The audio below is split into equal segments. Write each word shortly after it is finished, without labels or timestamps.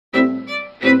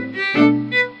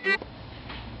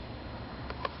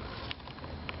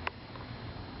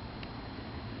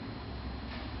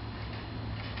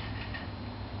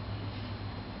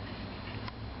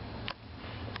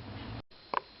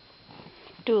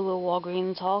do a little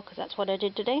Walgreens haul because that's what I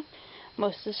did today.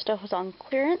 Most of this stuff was on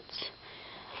clearance.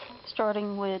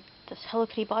 Starting with this Hello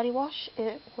Kitty body wash,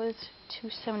 it was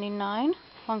 $2.79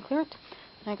 on clearance.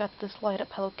 And I got this light up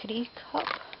Hello Kitty cup.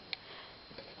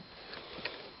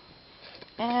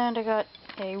 And I got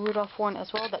a Rudolph one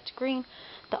as well that's green.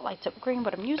 That lights up green,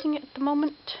 but I'm using it at the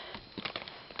moment.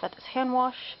 Got this hand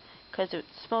wash because it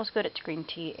smells good. It's green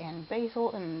tea and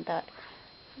basil, and that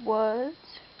was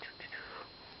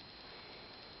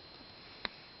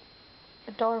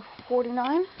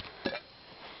 $1.49.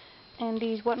 And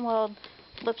these Wet n Wild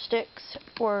lipsticks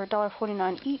were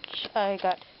 $1.49 each. I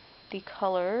got the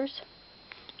colors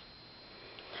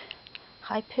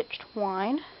High Pitched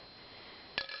Wine.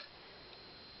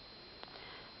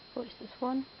 What is this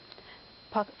one?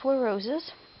 Pocket Full of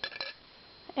Roses.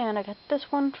 And I got this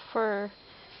one for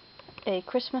a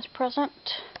Christmas present,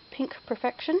 Pink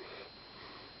Perfection.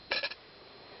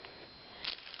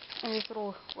 And these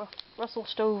little Russell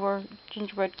Stover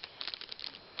gingerbread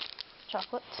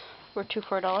chocolates were 2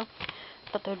 for $1.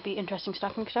 Thought they would be interesting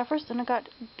stocking stuffers. Then I got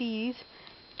these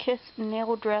Kiss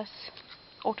Nail Dress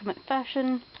Ultimate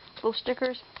Fashion little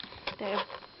stickers. They have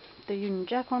the Union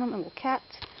Jack on them and little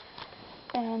cats.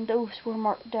 And those were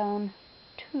marked down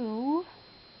to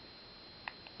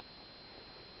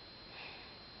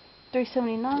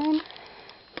 $3.79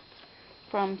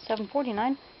 from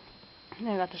 $7.49. And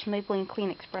I got this Maybelline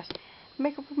Clean Express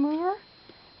makeup remover,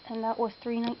 and that was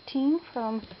 $3.19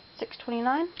 from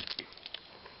 $6.29.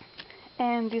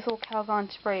 And these little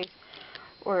Calgon sprays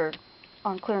were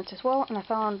on clearance as well, and I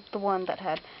found the one that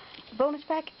had a bonus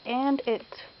pack, and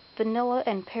it's vanilla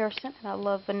and pear scent, and I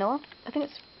love vanilla. I think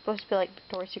it's supposed to be like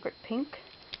Victoria's Secret pink,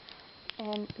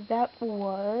 and that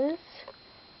was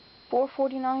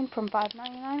 $4.49 from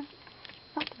 $5.99.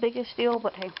 Not the biggest deal,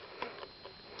 but hey,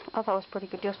 I thought it was a pretty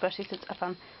good deal, especially since I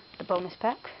found the bonus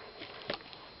pack.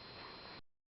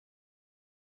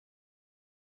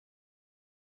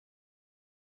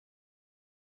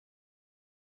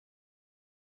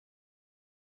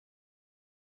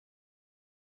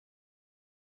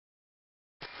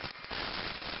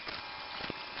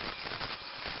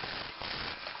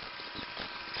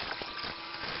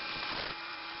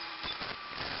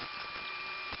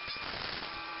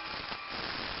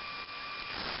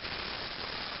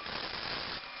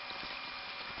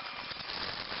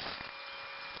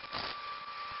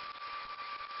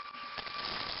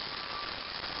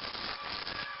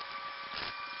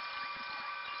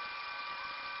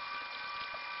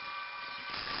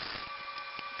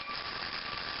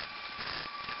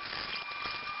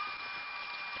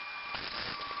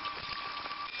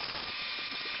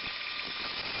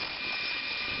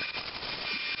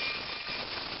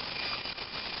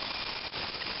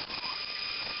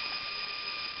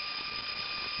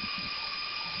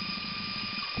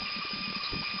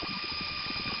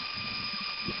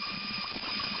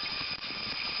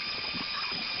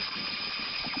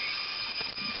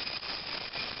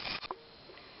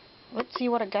 Let's see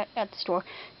what I got at the store.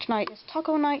 Tonight is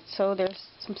taco night, so there's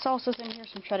some salsas in here,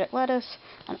 some shredded lettuce,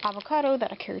 an avocado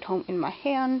that I carried home in my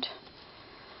hand,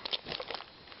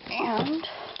 and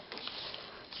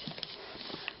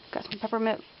got some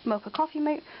peppermint mocha coffee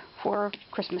mate for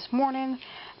Christmas morning.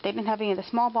 They didn't have any of the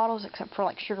small bottles except for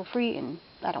like sugar-free, and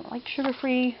I don't like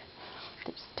sugar-free.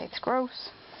 It just tastes gross.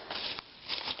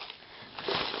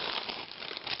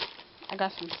 I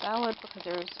got some salad because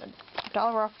there was a $1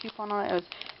 off coupon on it. It was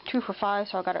 2 for $5,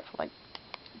 so I got it for like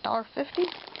 $1.50.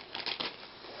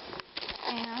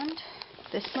 And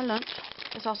this my lunch.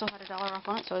 This also had $1 off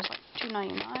on it, so it was like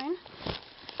 $2.99.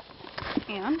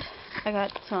 And I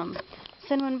got some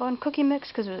cinnamon bun cookie mix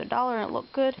because it was $1 and it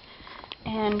looked good.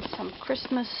 And some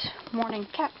Christmas morning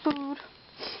cat food.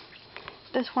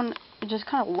 This one just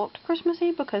kind of looked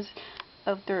Christmassy because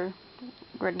of their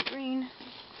red and green.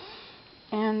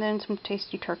 And then some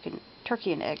tasty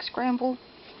turkey and egg scramble.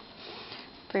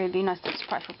 Really nice little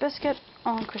surprise for Biscuit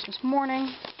on Christmas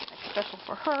morning. Special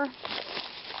for her.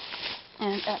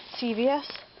 And at CVS,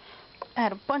 I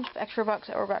had a bunch of extra bucks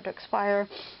that were about to expire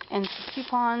and some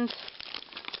coupons.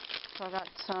 So I got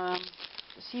some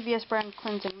CVS brand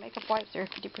cleansing makeup wipes. They're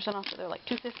 50% off, so they're like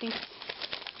 $2.50.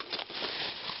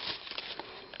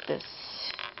 This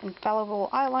infallible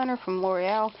eyeliner from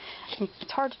L'Oreal.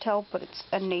 It's hard to tell, but it's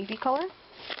a navy color.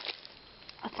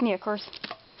 That's Sneakers.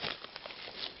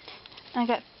 I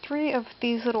got 3 of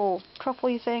these little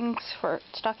truffly things for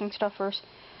stocking stuffers.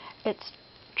 It's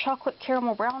chocolate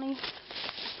caramel brownie.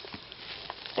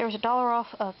 There was $1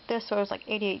 off of this, so it was like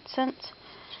 88 cents.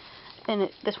 And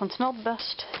this one smelled the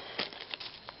best.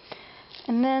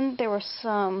 And then there were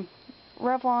some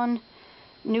Revlon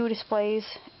new displays,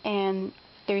 and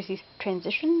there's these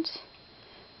transitions,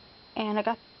 and I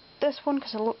got this one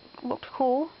because it looked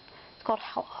cool. It's called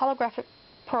Holographic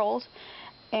Pearls,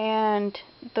 and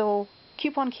the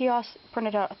coupon kiosk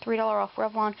printed out a $3 off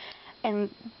Revlon, and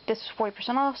this is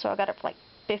 40% off, so I got it for like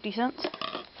 50 cents.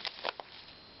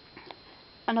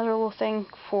 Another little thing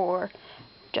for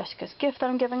Jessica's gift that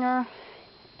I'm giving her,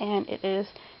 and it is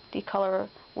the color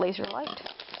Laser Light.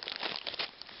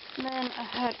 And then I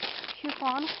had a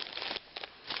coupon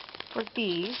for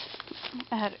these.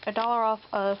 I had $1 off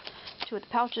of 2 of the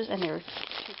pouches, and they were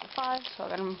 2 for $5, so I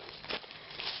got them,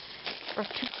 or 2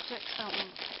 for 6, I don't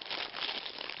remember.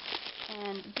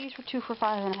 And these were 2 for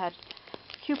 $5, and I had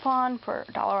a coupon for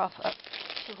 $1 off of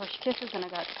 2 Hershey Kisses, and I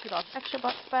got $2 extra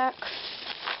bucks back.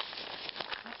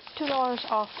 $2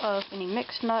 off of any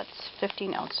mixed nuts,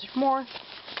 15 ounces or more.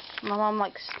 My mom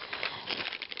likes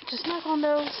to snack on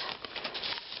those.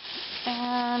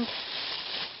 And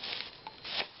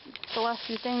the last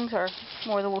few things are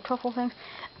more of the little truffle things.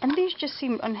 And these just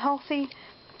seemed unhealthy,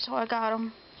 so I got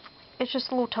them. It's just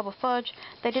a little tub of fudge.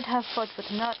 They did have fudge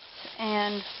with nuts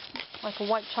and like a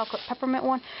white chocolate peppermint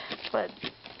one, but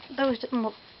those didn't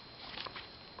look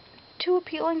too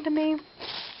appealing to me,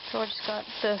 so I just got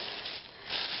the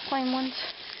plain ones.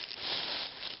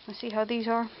 Let's see how these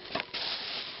are.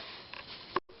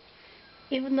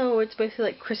 Even though it's basically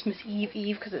like Christmas Eve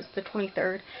because it's the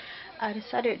 23rd, I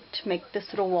decided to make this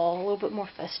little wall a little bit more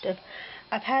festive.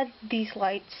 I've had these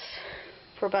lights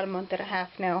for about a month and a half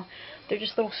now. They're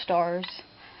just little stars,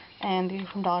 and they're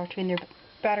from Dollar Tree, and they're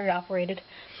battery operated.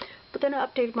 But then I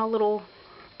updated my little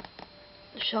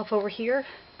shelf over here,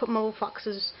 put my little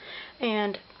foxes,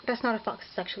 and that's not a fox,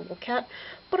 it's actually a little cat,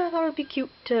 but I thought it would be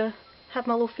cute to have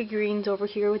my little figurines over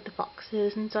here with the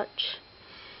foxes and such.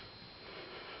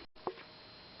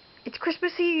 It's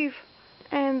Christmas Eve,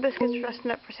 and Biscuit's dressing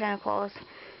up for Santa Claus.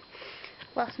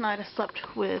 Last night I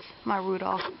slept with my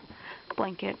Rudolph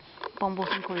blanket, Bumbles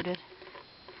including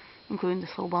this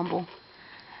little Bumble.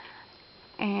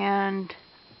 And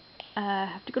I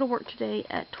have to go to work today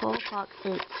at 12 o'clock.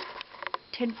 It's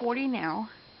 10:40 now.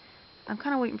 I'm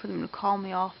kind of waiting for them to call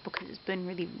me off because it's been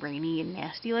really rainy and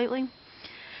nasty lately.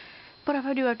 But if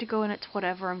I do have to go in, it's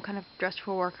whatever. I'm kind of dressed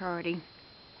for work already.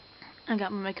 I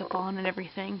got my makeup on and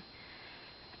everything.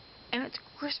 And it's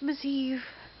Christmas Eve.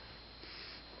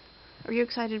 Are you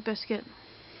excited, Biscuit?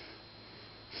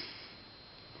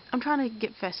 I'm trying to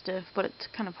get festive, but it's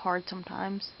kind of hard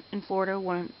sometimes in Florida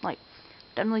when it, like,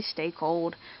 doesn't really stay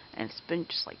cold, and it's been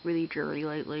just like really dreary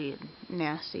lately and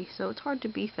nasty, so it's hard to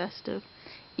be festive,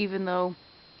 even though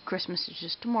Christmas is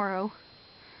just tomorrow.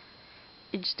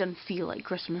 It just doesn't feel like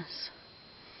Christmas.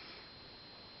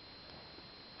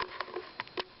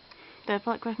 Did I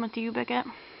feel like Christmas to you, Beckett?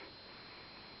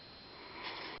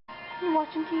 You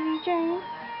watching TV, Jane?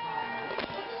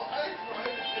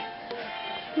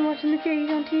 You watching the Jays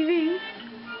on TV?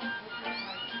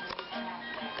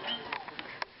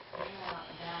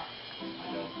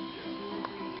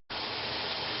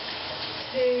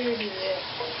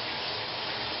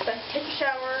 Take a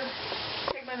shower,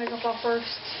 take my makeup off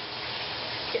first,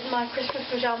 get in my Christmas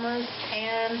pajamas,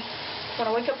 and when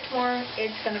I wake up tomorrow,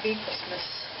 it's going to be Christmas.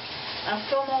 I'll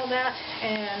film all that,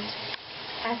 and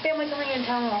I have family coming in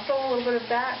town, and I'll film a little bit of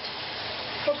that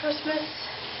for Christmas,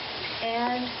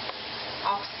 and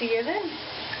I'll see you then.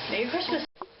 Merry Christmas.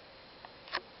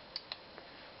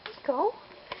 Let's go.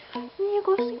 You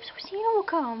go sleep so Santa will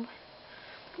come.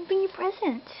 I'll bring you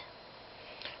presents.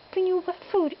 Bring you wet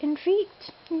food and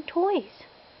treats and toys.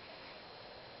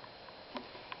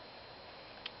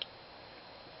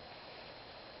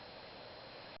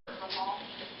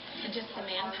 Just the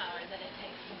manpower that it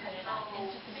takes to put it up.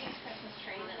 It's just the biggest Christmas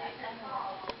tree that I've ever.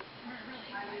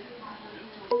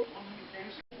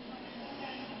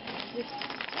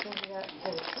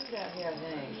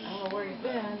 I don't know where he's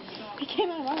been. He came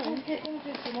out of my room. Get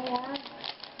into some more.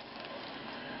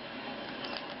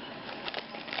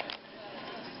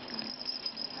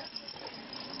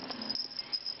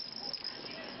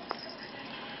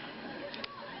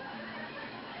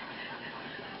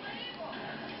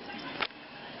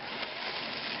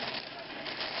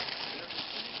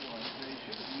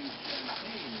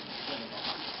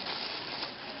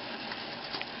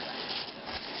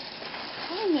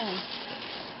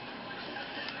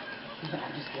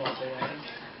 Just walk away.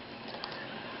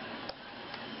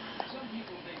 Some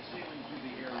people think sailing through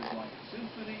the air is like a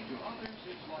symphony. To others,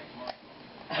 it's like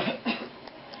Marco.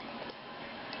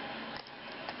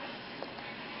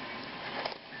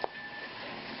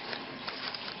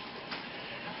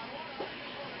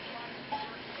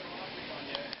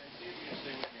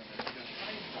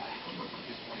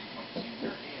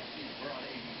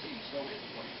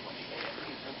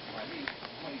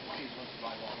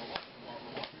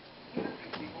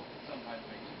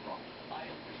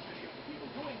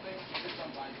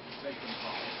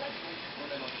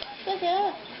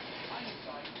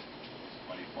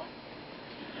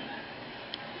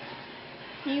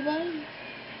 Anybody?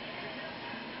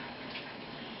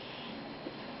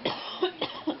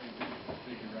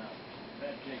 Figure out.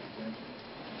 That takes time.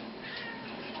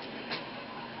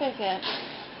 Hey, Cat.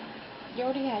 You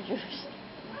already had yours.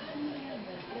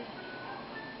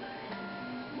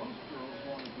 Most girls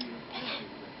want to be a fairy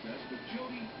princess, but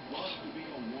Jody wants to be a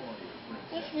warrior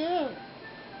princess. That's good.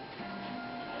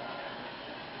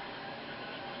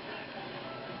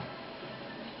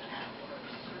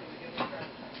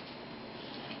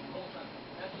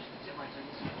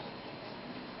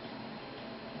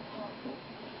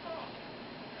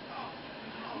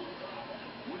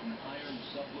 Wouldn't iron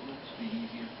supplements be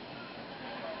easier?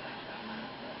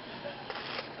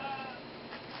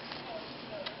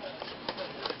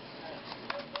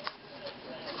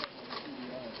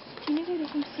 Teenager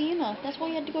doesn't see enough. That's why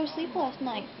you had to go to sleep last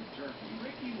night.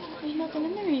 There's nothing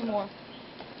in there anymore.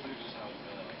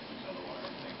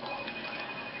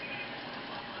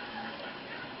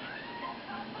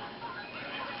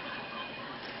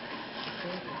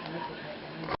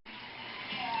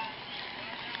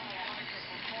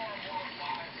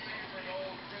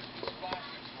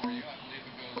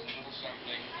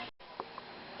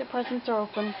 The presents are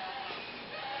open.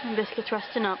 And Biscuit's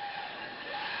resting up.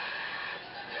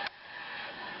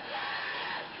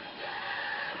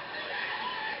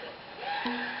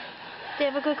 Did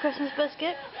you have a good Christmas,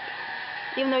 Biscuit?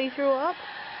 Even though you threw up?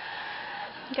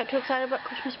 You got too excited about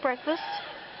Christmas breakfast?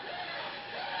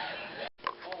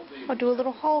 I'll do a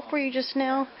little haul for you just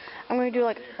now. I'm going to do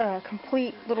like a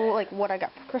complete little like what I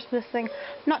got for Christmas thing.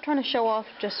 I'm not trying to show off,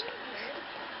 just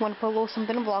want to put a little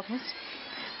something in Vlogmas.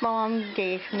 My mom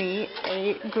gave me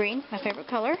a green, my favorite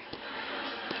color,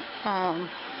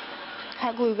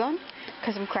 hot glue gun,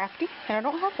 because I'm crafty, and I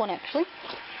don't have one actually.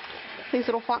 These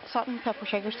little fox salt and pepper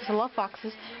shakers, because I love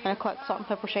foxes, and I collect salt and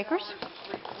pepper shakers.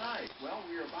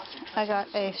 I got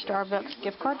a Starbucks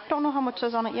gift card, don't know how much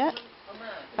is on it yet.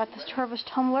 Got this Travis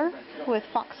tumbler with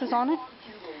foxes on it,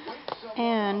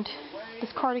 and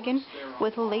this cardigan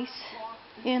with lace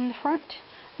in the front,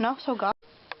 and I also got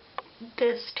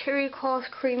this terry cloth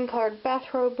cream colored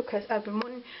bathrobe because I've been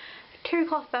wanting a terry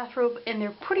cloth bathrobe, and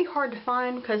they're pretty hard to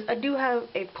find because I do have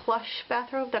a plush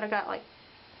bathrobe that I got like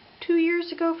 2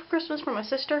 years ago for Christmas from my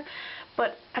sister,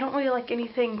 but I don't really like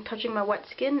anything touching my wet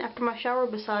skin after my shower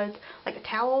besides like a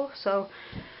towel, so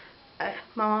my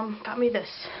mom got me this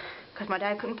because my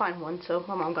dad couldn't find one, so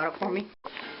my mom got it for me.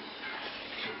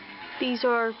 These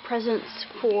are presents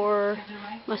for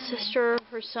my sister,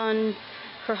 her son,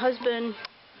 her husband.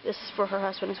 This is for her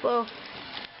husband as well.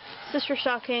 Sister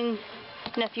stocking,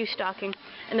 nephew stocking,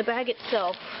 and the bag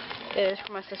itself is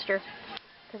for my sister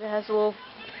because it has little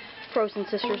frozen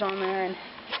sisters on there, and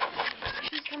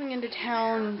she's coming into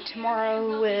town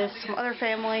tomorrow with some other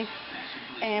family,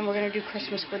 and we're going to do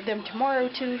Christmas with them tomorrow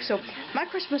too. So my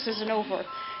Christmas isn't over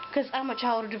because I'm a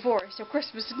child of divorce, so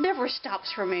Christmas never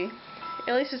stops for me.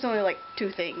 At least it's only like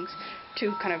two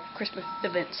kind of Christmas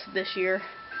events this year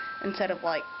instead of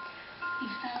like,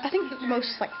 I think the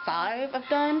most like 5 I've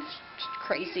done. Just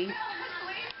crazy.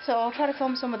 So I'll try to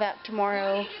film some of that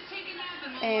tomorrow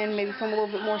and maybe film a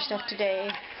little bit more stuff today.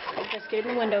 I'm just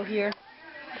getting the window here.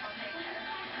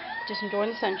 Just enjoying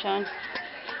the sunshine.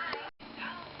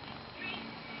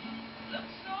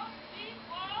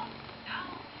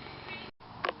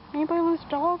 Anybody want this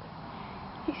dog?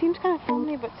 He seems kind of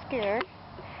friendly but scared.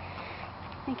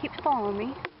 He keeps following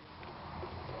me.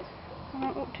 I don't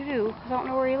know what to do because I don't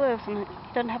know where he lives and he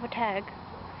doesn't have a tag.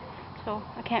 So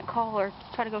I can't call or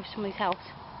try to go to somebody's house.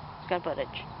 He's got a butt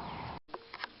itch.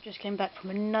 Just came back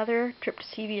from another trip to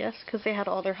CVS because they had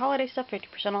all their holiday stuff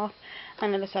 50% off,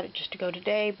 and I decided just to go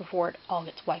today before it all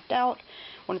gets wiped out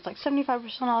when it's like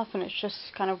 75% off, and it's just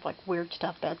kind of like weird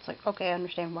stuff that's like, okay, I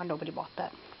understand why nobody bought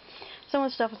that. Some of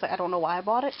the stuff is like, I don't know why I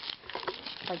bought it.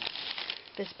 Like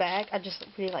this bag, I just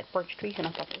really like birch trees and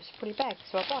I thought it was a pretty bag,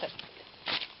 so I bought it.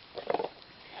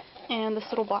 And this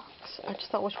little box I just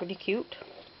thought was pretty cute.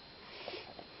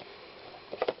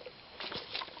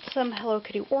 Some Hello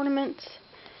Kitty ornaments.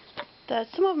 That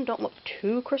some of them don't look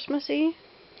too Christmassy,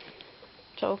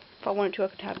 so if I wanted to I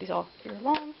could have these all year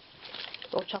long.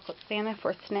 Little chocolate Santa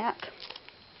for a snack.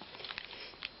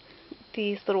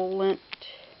 These little Lint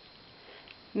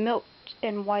milk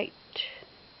and white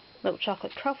milk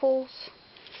chocolate truffles.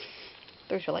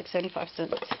 Those are like 75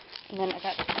 cents. And then I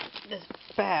got this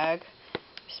bag,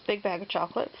 this big bag of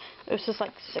chocolate. It was just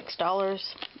like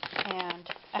 $6, and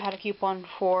I had a coupon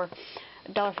for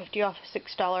 $1.50 off a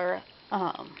 $6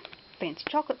 fancy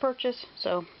chocolate purchase,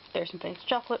 so there's some fancy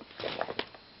chocolate.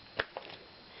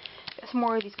 Got some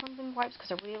more of these cleansing wipes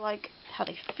because I really like how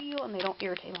they feel and they don't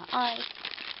irritate my eyes.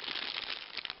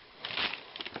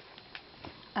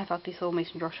 I thought these little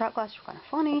mason jar shot glasses were kind of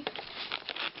funny.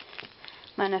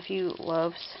 My nephew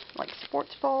loves like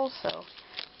sports balls, so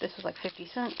this was like 50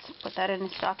 cents. Put that in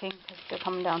his stocking because they're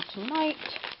coming down tonight.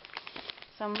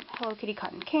 Some Hello Kitty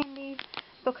cotton candy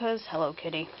because Hello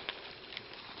Kitty.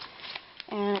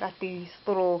 And I got these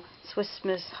little Swiss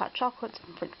Miss hot chocolates,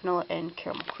 French vanilla and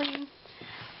caramel cream.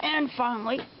 And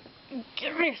finally,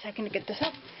 give me a second to get this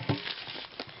up.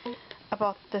 I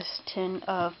bought this tin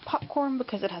of popcorn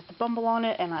because it has the Bumble on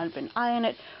it, and I've been eyeing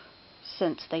it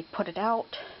since they put it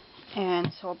out.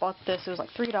 And so I bought this. It was like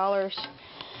 $3.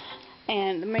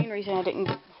 And the main reason I didn't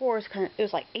get it before is because it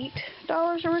was like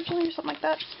 $8 originally or something like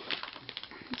that.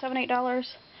 $7,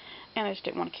 $8. And I just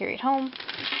didn't want to carry it home.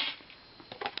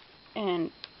 And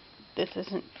this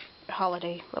isn't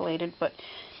holiday related, but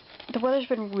the weather's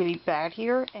been really bad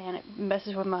here and it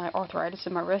messes with my arthritis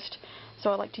in my wrist. So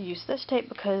I like to use this tape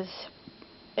because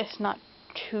it's not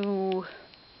too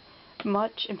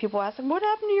much. And people ask, what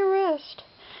happened to your wrist?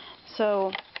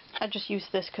 So I just use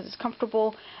this because it's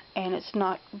comfortable and it's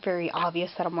not very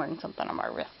obvious that I'm wearing something on my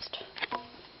wrist.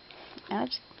 And I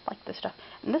just like this stuff.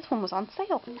 And this one was on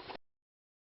sale.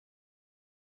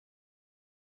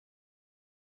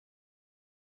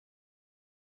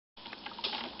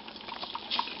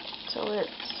 So it's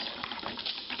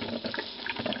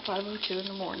 5:02 in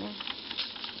the morning.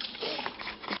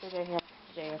 The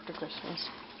day after Christmas.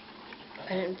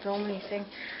 I didn't film anything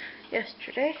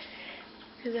yesterday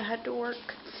because I had to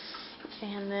work.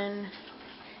 And then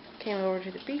came over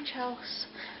to the beach house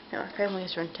that my family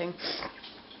is renting.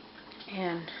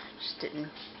 And just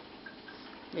didn't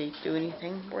really do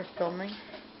anything worth filming.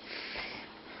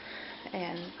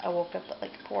 And I woke up at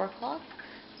like 4 o'clock.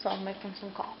 So I'm making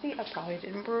some coffee. I probably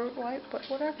didn't brew it right, but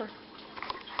whatever.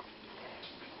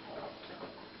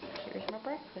 Here's my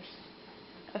breakfast.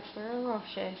 A Ferrero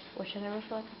Rocher, which I never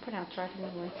feel like I pronounce right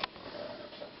anyway.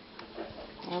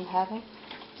 I'm having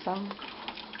some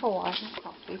Hawaiian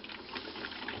coffee.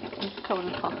 It's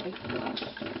Kona coffee.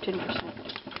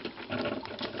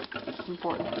 10%.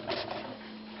 Important.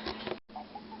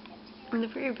 And the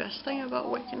very best thing about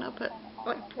waking up at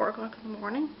like 4 o'clock in the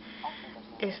morning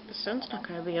is the sun's not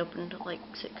going to be open until like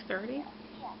 6:30.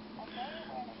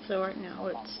 So right now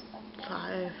it's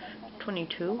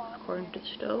 5:22 according to the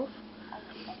stove.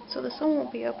 So the sun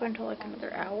won't be up until like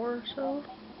another hour or so.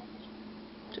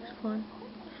 Which is fun.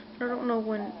 I don't know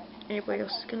when anybody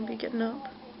else is going to be getting up.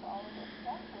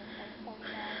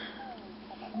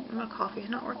 My coffee's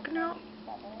not working out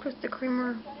because the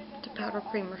powder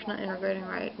creamer is not integrating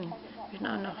right, and there's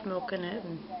not enough milk in it,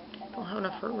 and I don't have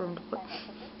enough room to put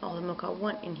all the milk I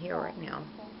want in here right now.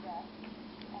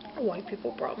 White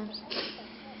people problems.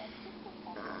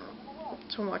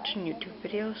 So I'm watching YouTube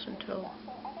videos until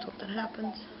something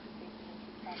happens.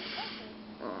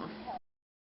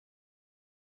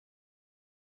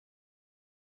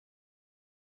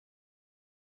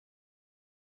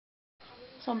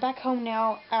 So I'm back home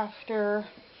now after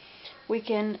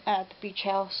weekend at the beach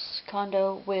house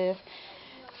condo with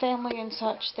family and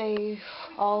such. They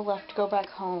all left to go back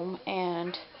home,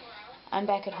 and I'm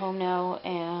back at home now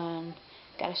and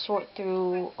gotta sort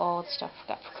through all the stuff I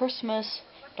got for Christmas.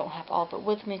 Don't have all of it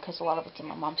with me because a lot of it's in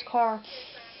my mom's car.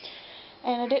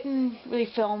 And I didn't really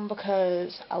film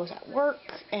because I was at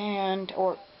work and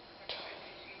worked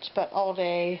just about all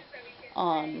day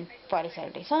on Friday,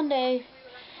 Saturday, Sunday,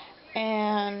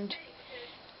 and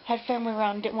had family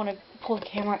around, didn't want to pull the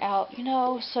camera out, you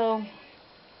know, so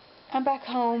I'm back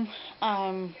home.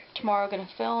 I'm tomorrow going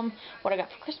to film what I got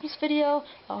for Christmas video.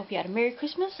 I hope you had a Merry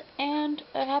Christmas and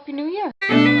a Happy New Year.